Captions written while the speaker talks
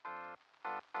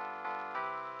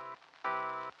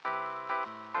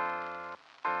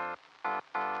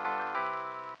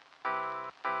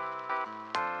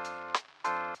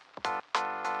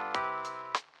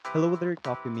Hello there,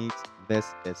 coffee mates.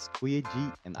 This is Kuya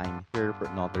Jie, and I'm here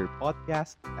for another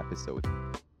podcast episode.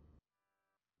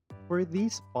 For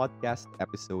this podcast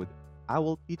episode, I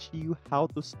will teach you how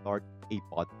to start a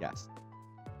podcast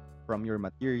from your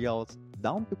materials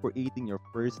down to creating your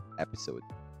first episode.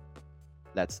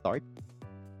 Let's start.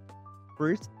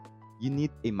 First, you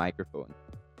need a microphone.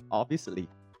 Obviously,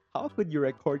 how could you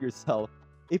record yourself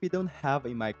if you don't have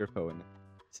a microphone?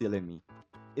 Silly me.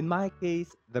 In my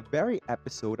case, the very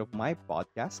episode of my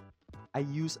podcast, I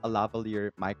use a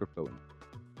lavalier microphone.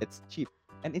 It's cheap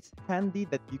and it's handy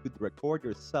that you could record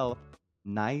yourself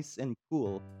nice and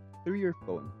cool through your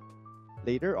phone.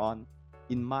 Later on,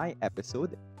 in my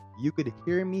episode, you could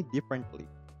hear me differently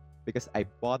because I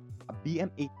bought a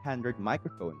BM800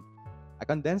 microphone, a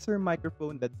condenser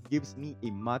microphone that gives me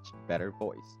a much better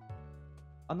voice.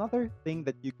 Another thing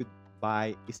that you could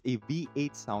buy is a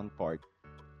V8 sound card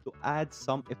to add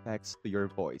some effects to your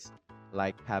voice,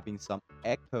 like having some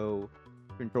echo,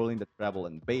 controlling the treble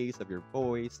and bass of your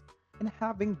voice, and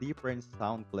having different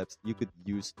sound clips you could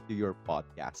use to your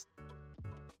podcast.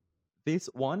 This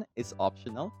one is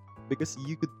optional because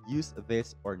you could use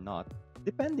this or not,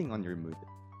 depending on your mood.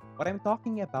 What I'm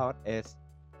talking about is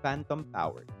phantom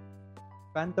power.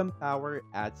 Phantom power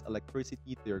adds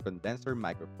electricity to your condenser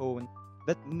microphone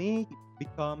that may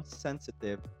become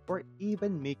sensitive or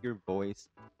even make your voice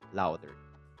louder.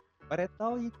 But I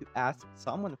tell you to ask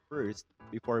someone first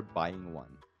before buying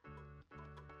one.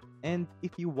 And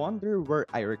if you wonder where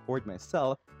I record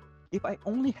myself, if I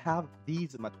only have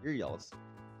these materials,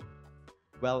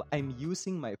 well, I'm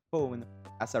using my phone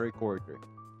as a recorder.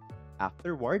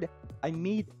 Afterward, I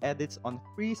made edits on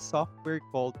free software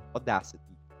called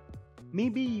Audacity.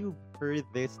 Maybe you've heard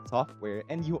this software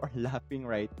and you are laughing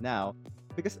right now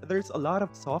because there's a lot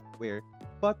of software,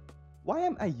 but why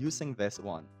am I using this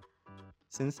one?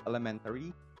 Since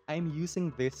elementary, I'm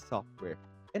using this software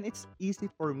and it's easy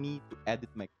for me to edit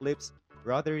my clips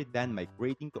rather than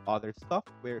migrating to other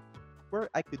software where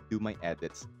I could do my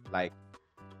edits like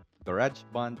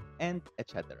GarageBand and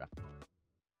etc.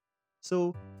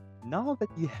 So, now that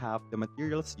you have the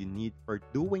materials you need for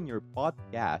doing your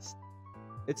podcast,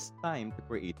 it's time to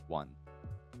create one.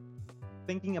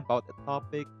 Thinking about a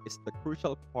topic is the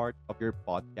crucial part of your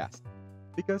podcast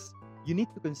because you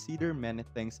need to consider many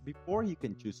things before you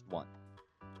can choose one.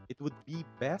 It would be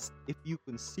best if you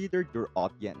considered your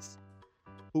audience.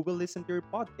 Who will listen to your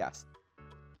podcast?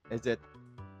 Is it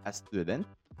a student,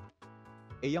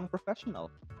 a young professional,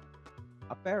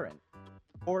 a parent,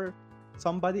 or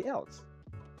somebody else?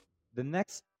 The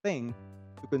next thing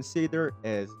to consider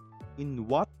is in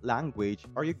what language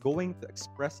are you going to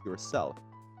express yourself?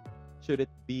 Should it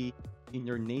be in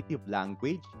your native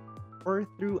language or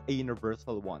through a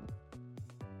universal one?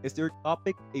 Is your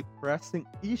topic a pressing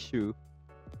issue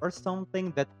or something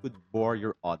that could bore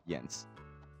your audience?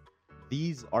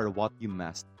 These are what you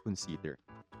must consider.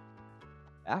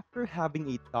 After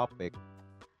having a topic,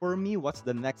 for me, what's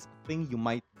the next thing you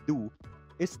might do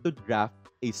is to draft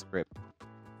a script.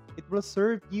 It will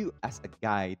serve you as a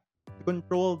guide to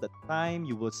control the time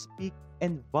you will speak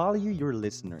and value your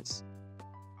listeners.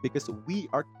 Because we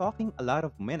are talking a lot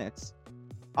of minutes,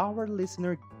 our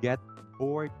listener get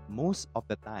bored most of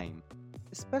the time,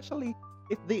 especially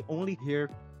if they only hear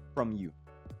from you.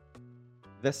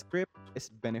 The script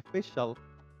is beneficial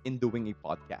in doing a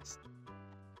podcast.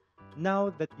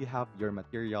 Now that you have your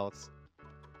materials,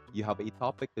 you have a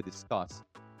topic to discuss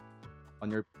on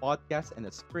your podcast and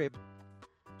a script,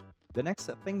 the next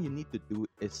thing you need to do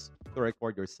is to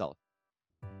record yourself.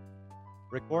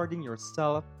 Recording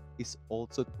yourself is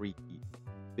also tricky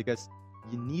because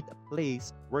you need a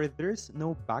place where there's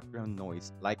no background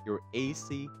noise like your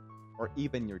AC or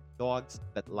even your dogs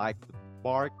that like to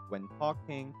bark when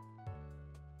talking.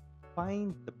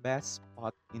 Find the best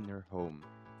spot in your home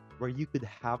where you could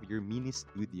have your mini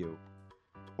studio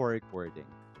for recording.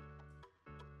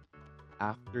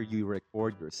 After you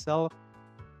record yourself,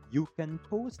 you can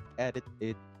post edit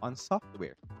it on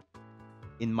software.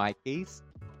 In my case,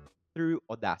 through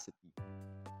Audacity.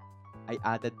 I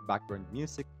added background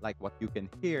music like what you can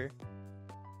hear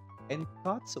and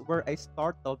cuts where I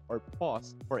startled or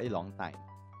paused for a long time.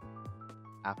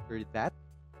 After that,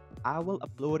 I will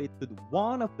upload it to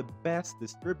one of the best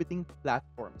distributing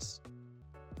platforms,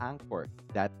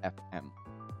 Anchor.fm.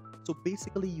 So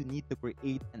basically, you need to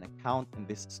create an account in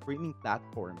this streaming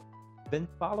platform, then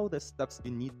follow the steps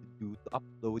you need to do to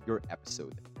upload your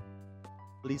episode.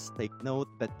 Please take note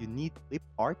that you need clip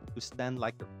art to stand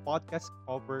like your podcast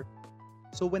cover.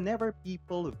 So whenever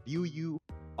people view you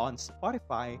on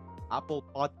Spotify, Apple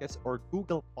Podcasts, or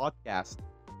Google Podcasts,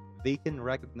 they can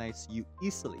recognize you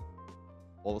easily.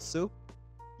 Also,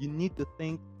 you need to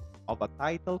think of a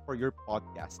title for your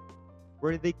podcast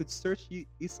where they could search you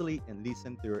easily and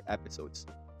listen to your episodes.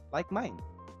 Like mine,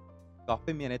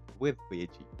 Coffee Minute with Kuya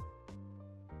Jie.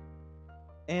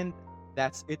 And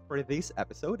that's it for this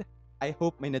episode. I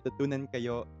hope may natutunan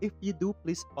kayo. If you do,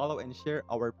 please follow and share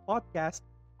our podcast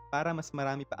para mas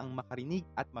marami pa ang makarinig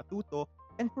at matuto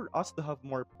and for us to have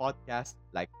more podcasts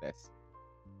like this.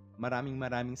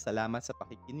 Maraming salamat sa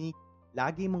pakikinig.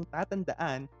 Lagi mong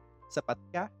tatandaan, sapat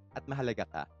ka at mahalaga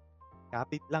ka.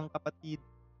 Kapit lang kapatid,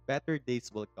 better days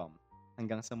will come.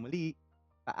 Hanggang sa muli,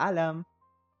 paalam!